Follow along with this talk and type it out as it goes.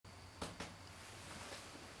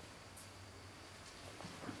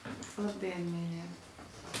Labdien, mīļie!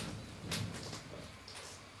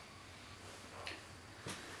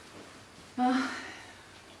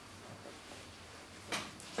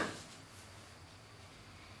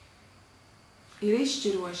 Ir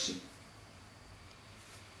izšķiroši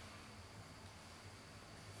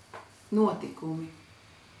notikumi.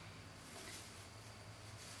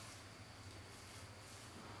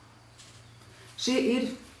 Šī ir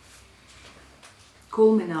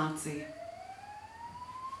kulminācija.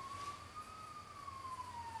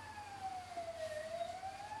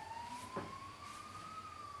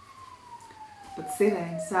 Pat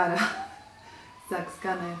sirēnas ārā sāk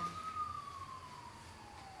skanēt.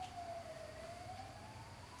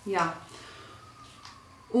 Jā.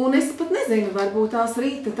 Un es pat nezinu, varbūt tās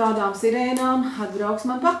rīta tādām sirēnām atbrauks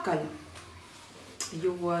man pakaļ.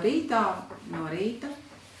 Jo rītā, no rīta,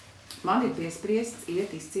 man ir piespriests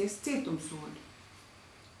iet izciest cietumsodu.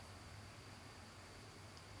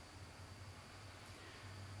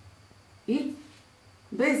 Ir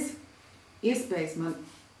bez iespējas man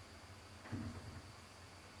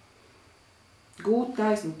gūt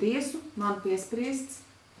taisnu tiesu, man piespriests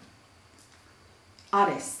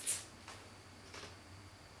arests.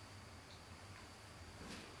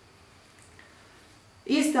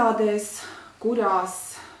 Iestādēs, kurās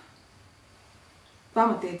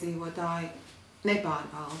pamatiedzīvotāji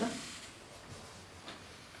nepārvalda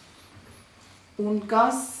un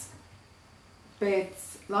kas pēc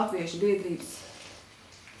Latviešu Biedrības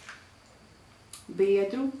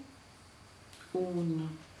biedru un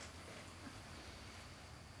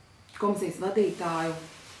komisijas vadītāju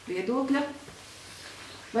viedokļa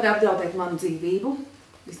var apdraudēt manu dzīvību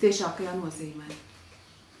vistiešākajā nozīmē.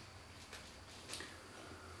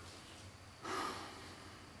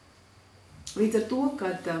 Līdz ar to,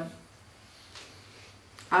 kad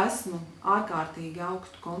esmu ārkārtīgi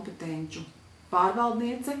augstu kompetenču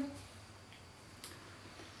pārvaldniece,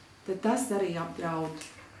 tad tas arī apdraud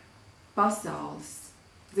pasaules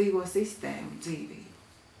dzīvo sistēmu dzīvību.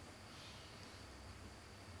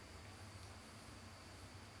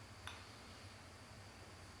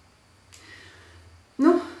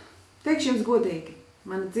 Nu, teikšu jums godīgi,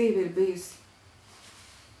 mana dzīve ir bijusi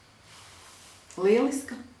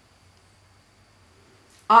lieliska,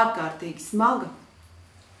 ārkārtīgi smaga,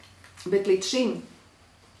 bet līdz šim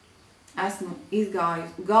esmu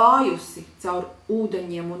gājusi caur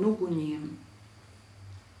ūdeņiem un uguņiem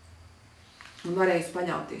un varējusi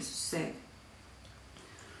paļauties uz sevi.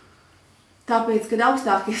 Tāpēc, kad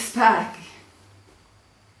augstākie spēki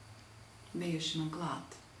bijuši man klāt.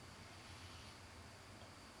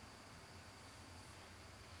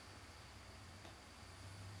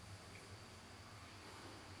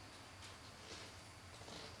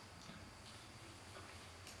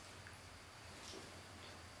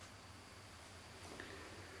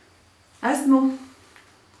 Esmu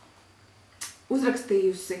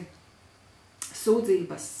uzrakstījusi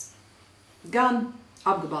sūdzības gan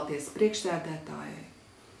apgabaltiesas priekšsēdētājai,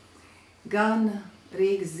 gan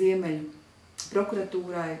Rīgas Ziemeļu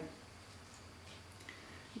prokuratūrai,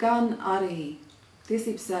 gan arī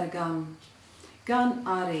Tiesībsargam, gan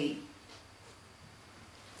arī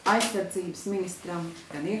aizsardzības ministram,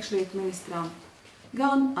 gan iekšlietu ministram,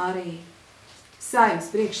 gan arī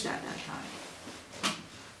Saeimas priekšsēdētājai.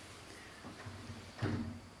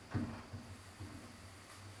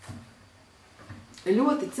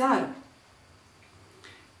 Ļoti ceru,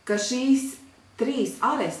 ka šīs 3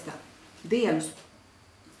 aresta dienas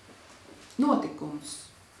notikums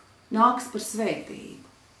nāks par svētību,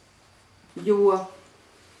 jo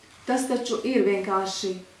tas taču ir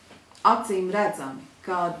vienkārši acīm redzami,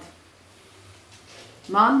 kad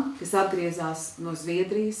man, kas atgriezās no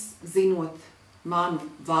Zviedrijas, zinot manu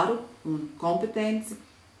varu un kompetenci,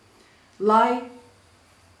 lai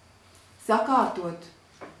sakārtot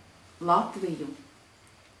Latviju,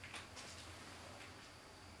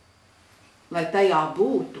 lai tajā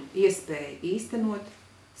būtu iespēja īstenot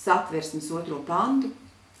Satversmes 2. pantu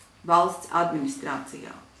valsts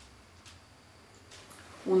administrācijā.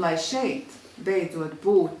 Un lai šeit beidzot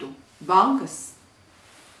būtu bankas,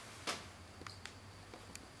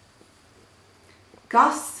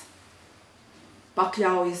 kas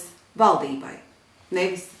pakļaujas valdībai,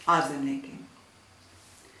 nevis ārzemniekiem.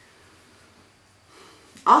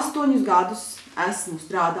 8 gadus esmu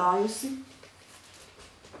strādājusi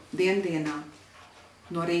dienā,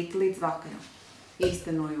 no rīta līdz vakaram,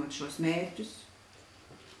 īstenojot šos mērķus,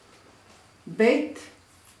 bet,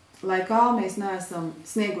 lai kā mēs neesam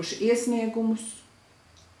snieguši iesniegumus,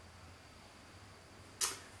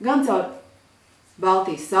 gan caur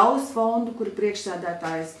Baltijas saules fondu, kura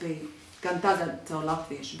priekšsēdētājs bija, gan tagad caur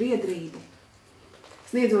Latviešu Biedrību,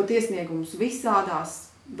 sniedzot iesniegumus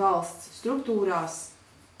visādās valsts struktūrās,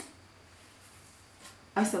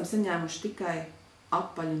 esam saņēmuši tikai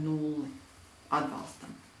apaļu nulli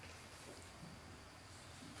atbalstam.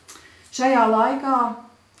 Šajā laikā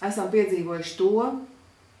esam piedzīvojuši to,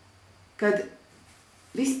 kad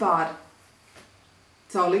vispār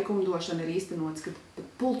caur likumdošanu ir īstenots, ka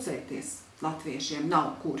pat pulcēties latviešiem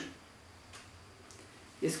nav kur.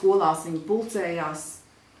 Ja skolās viņi pulcējās,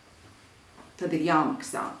 tad ir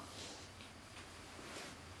jāmaksā.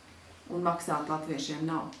 Un maksāt latviešiem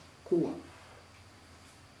nav ko.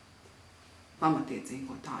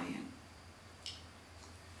 Pamatiedzīvotājiem.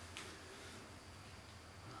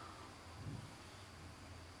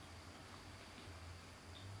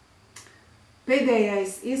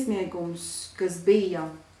 Pēdējais iesniegums, kas bija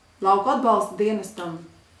lauku atbalsta dienestam,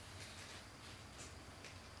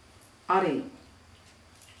 arī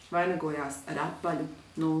vainagojās ar apaļu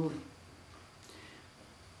nulli.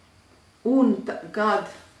 Un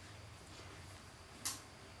kad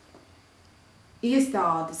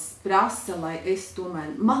iestādes prasa, lai es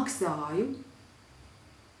tomēr maksāju,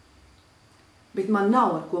 bet man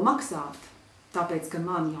nav ar ko maksāt, tāpēc, ka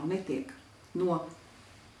man jau netiek no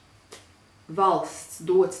valsts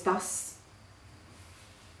dots tas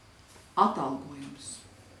atalgojums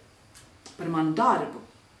par manu darbu,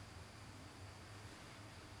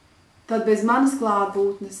 tad bez manas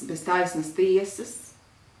klātbūtnes, bez taisnas tiesas,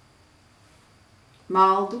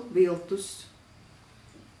 maldu, viltus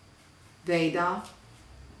veidā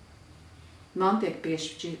man tiek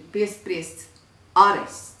piespriests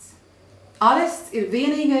arests. Arests ir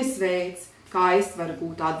vienīgais veids, kā es varu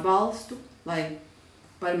gūt atbalstu, lai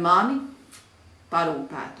par mani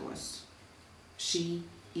parūpētos šī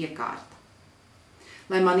iekārta.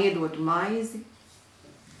 Lai man iedotu maizi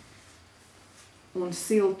un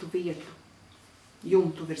siltu vietu,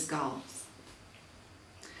 jumtu virs galvas.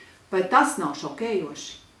 Vai tas nav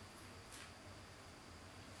šokējoši?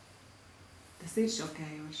 Tas ir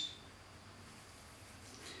šokējoši.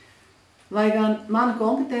 Lai gan mana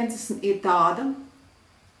kompetences ir tāda,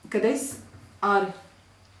 kad es ar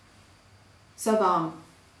savām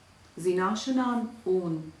zināšanām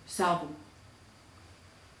un savu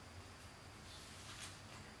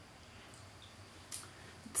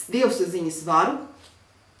dievsaziņas varu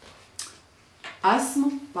esmu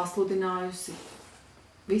pasludinājusi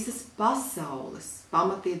visas pasaules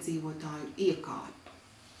pamatiedzīvotāju iekārtu.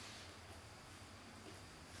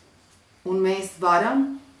 Un mēs varam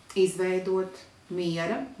izveidot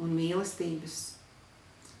miera un mīlestības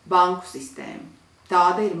banku sistēmu.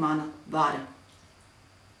 Tāda ir mana vara.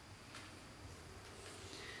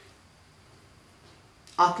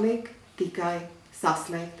 Atliek tikai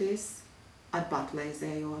saslēgties ar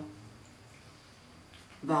patreizējo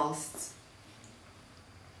valsts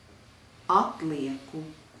atlieku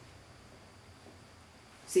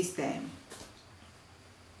sistēmu,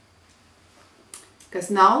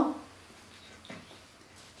 kas nav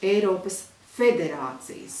Eiropas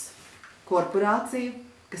federācijas korporācija,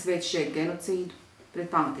 kas veic šeit genocīdu pret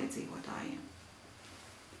pamatiedzīvotājiem.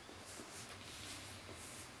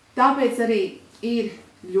 Tāpēc arī ir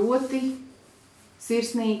ļoti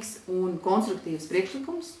sirsnīgs un konstruktīvs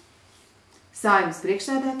priekšlikums Saeimas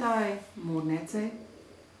priekšsēdētājai, mūrniecei,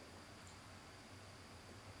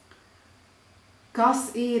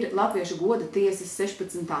 kas ir Latviešu Goda Tiesas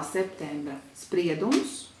 16. septembra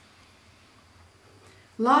spriedums,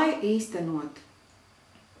 lai īstenot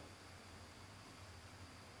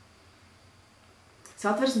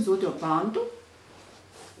Satversmes 2. pantu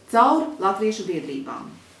caur Latviešu biedrībām.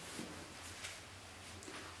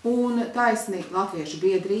 Un taisni Latviešu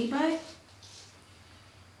biedrībai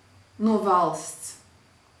no valsts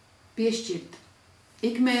piešķirt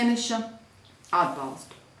ikmēneša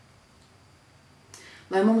atbalstu.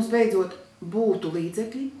 Lai mums beidzot būtu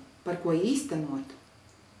līdzekļi, par ko īstenot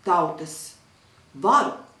tautas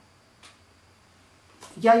varu.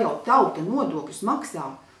 Ja jau tauta nodokļus maksā,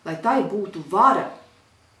 lai tai būtu vara,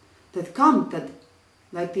 tad kam tad,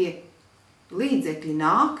 lai tie līdzekļi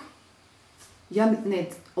nāk, ja ne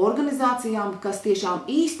organizācijām, kas tiešām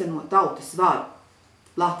īsteno tautas varu,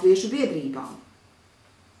 Latviešu biedrībām,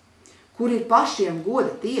 kur ir pašiem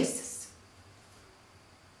goda tiesas,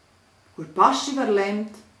 kur paši var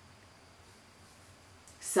lemt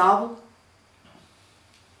savu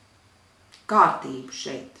kārtību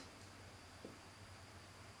šeit.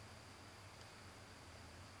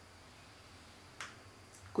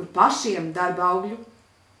 Kur pašiem darba augļu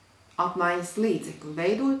apmaiņas līdzekļu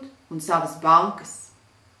veidot un savas bankas.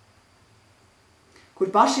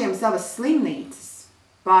 Kur pašiem savas slimnīcas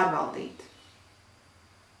pārvaldīt.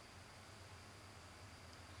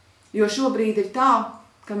 Jo šobrīd ir tā,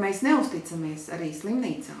 ka mēs neusticamies arī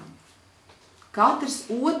slimnīcām. Katrs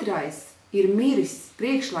otrais ir miris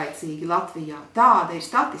priekšlaicīgi Latvijā. Tāda ir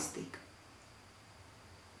statistika.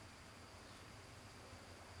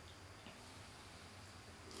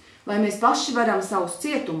 Lai mēs paši varam savus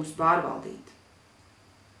cietumus pārvaldīt,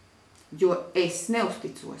 jo es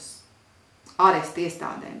neusticos aresta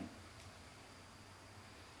iestādēm.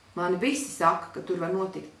 Man visi saka, ka tur var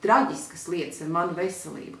notikt traģiskas lietas ar manu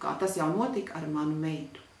veselību, kā tas jau notika ar manu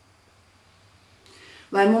meitu.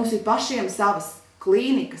 Lai mums ir pašiem savas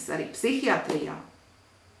klīnikas arī psihiatrijā,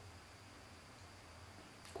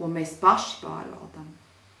 ko mēs paši pārvaldam.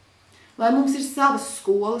 Lai mums ir savas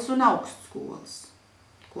skolas un augstskolas,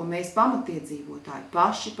 ko mēs pamatiedzīvotāji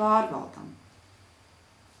paši pārvaldam.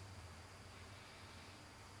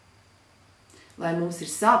 Lai mums ir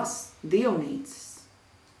savas dievnīcas,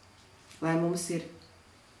 lai mums ir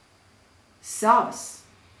savas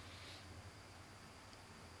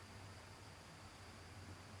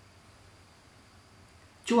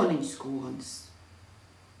ķoniņu skolas.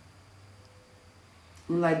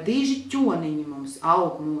 Un lai diži ķoniņi mums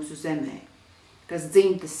aug mūsu zemē, kas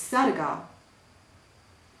dzimtas sargā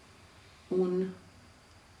un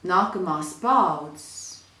nākamās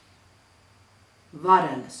paaudzes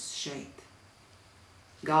varenas šeit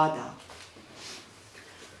gādā.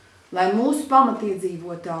 Lai mūsu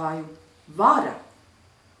pamatiedzīvotāju vara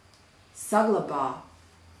saglabā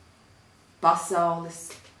pasaules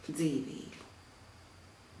dzīvību,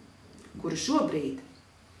 kuru šobrīd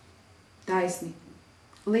taisni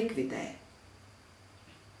likvidē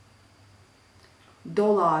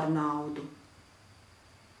dolāru naudu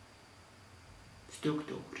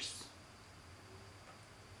struktūras.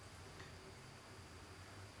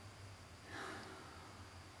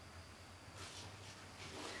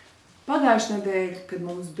 Pagājušajā nedēļā, kad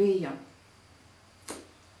mums bija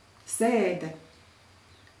sēde,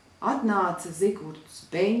 atnāca Zigurds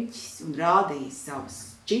Beņķis un rādīja savas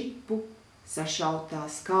čipu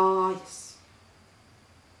sašautās kājas.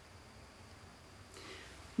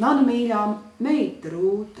 Mana mīļā meita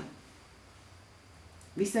Rūta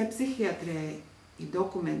visai psihiatrijai ir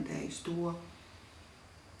dokumentējusi to,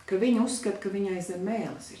 ka viņa uzskata, ka viņai zem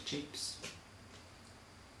mēles ir čips.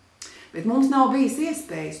 Bet mums nav bijis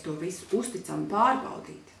iespējas to visu uzticami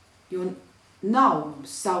pārbaudīt, jo nav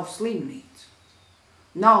mums savu slimnīcu,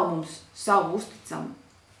 nav mums savu uzticamu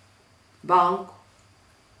banku,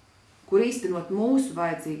 kur īstenot mūsu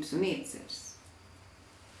vajadzības un ieceres.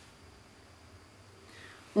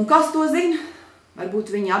 Un kas to zina?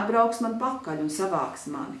 Varbūt viņi atbrauks man pakaļ un savāks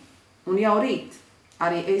mani. Un jau rīt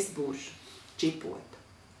arī es būšu čipota.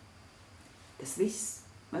 Tas viss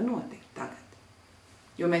var notikt tagad.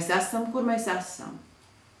 Jo mēs esam, kur mēs esam.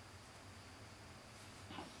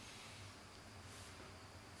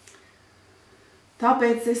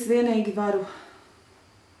 Tāpēc es vienīgi varu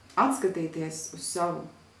atskatīties uz savu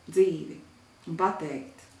dzīvi un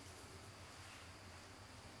pateikt,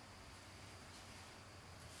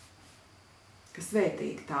 ka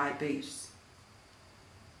svētīga tā ir bijusi.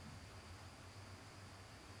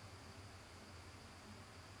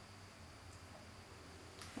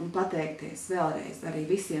 Un pateikties vēlreiz arī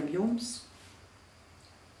visiem jums,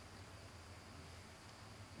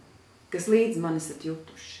 kas līdz man esat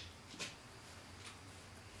jutuši.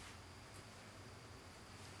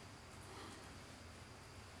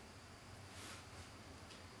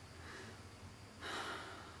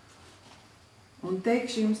 Un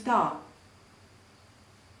teikšu jums tā.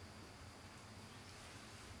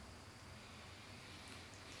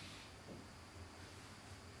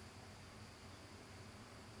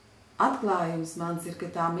 Atklājums mans ir, ka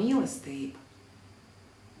tā mīlestība,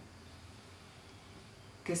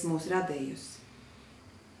 kas mūs radījusi,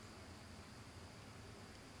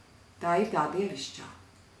 tā ir tā dievišķā.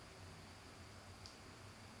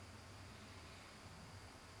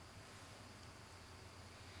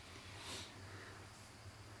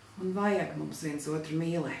 Un vajag mums viens otru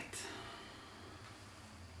mīlēt,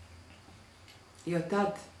 jo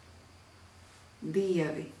tad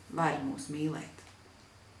dievi var mūs mīlēt.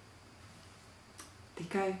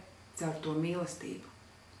 Tikai caur to mīlestību,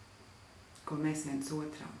 ko mēs viens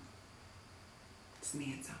otram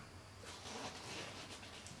sniedzam.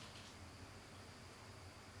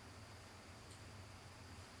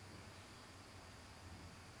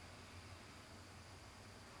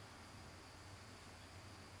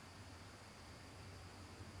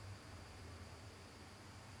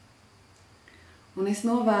 Un es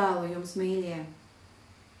novēlu jums, mīļie,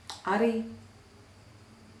 arī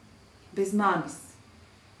bez manis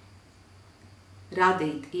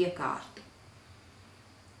radīt iekārtu,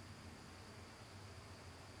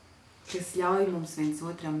 kas ļauj mums viens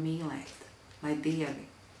otram mīlēt, lai Dievi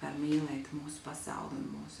var mīlēt mūsu pasauli un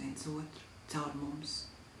mūsu viens otru caur mums.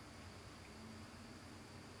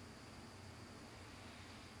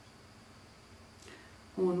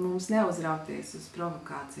 Un mums neuzrauties uz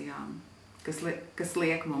provokācijām, kas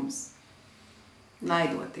liek mums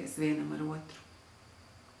naidoties vienam ar otru.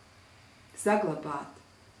 Saglabāt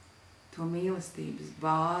to mīlestības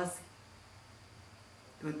bāzi,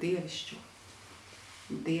 to dievišķo.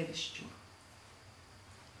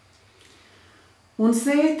 Un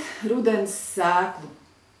sēt rudens sēklu,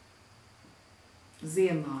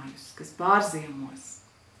 ziemājus, kas pārziemos.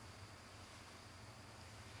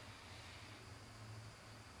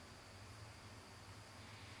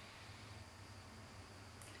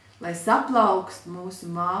 Lai saplaukst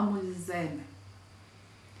mūsu māmuļa zeme,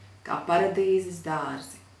 kā paradīzes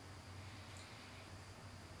dārzi,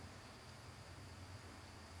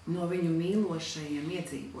 no viņu mīlošajiem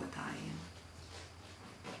iedzīvotājiem.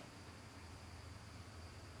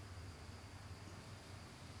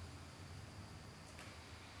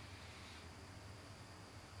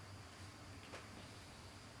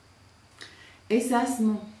 Es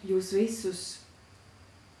esmu jūs visus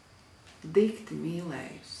dikti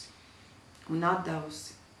mīlējusi un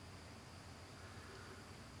atdevusi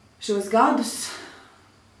šos gadus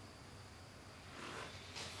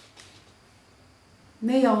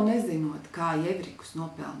ne jau nezinot, kā jevrikus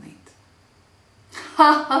nopelnīt.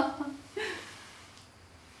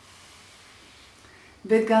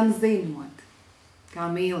 Bet gan zinot, kā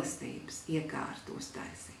mīlestības iekārtos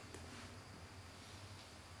taisīt.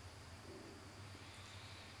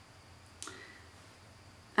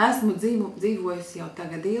 Esmu dzīvojusi jau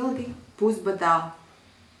tagad ilgi, pusbadā,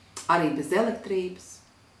 arī bez elektrības.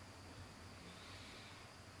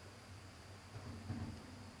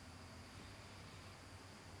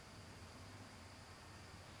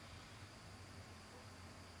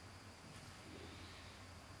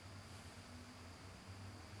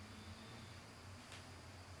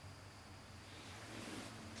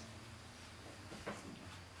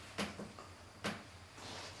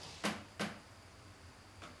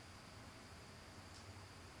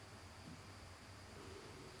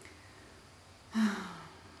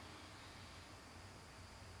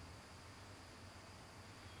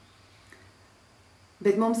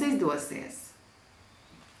 Bet mums izdosies,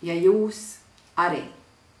 ja jūs arī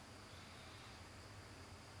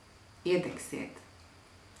iedegsiet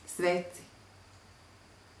sveci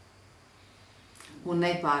un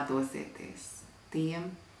nepārdosieties tiem,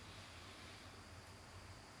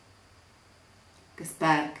 kas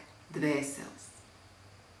pērk dvēseles.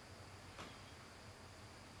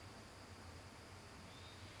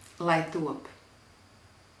 Lai top.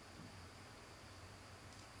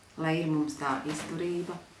 Lai ir mums tā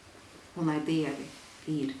izturība un lai Dievi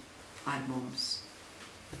ir ar mums.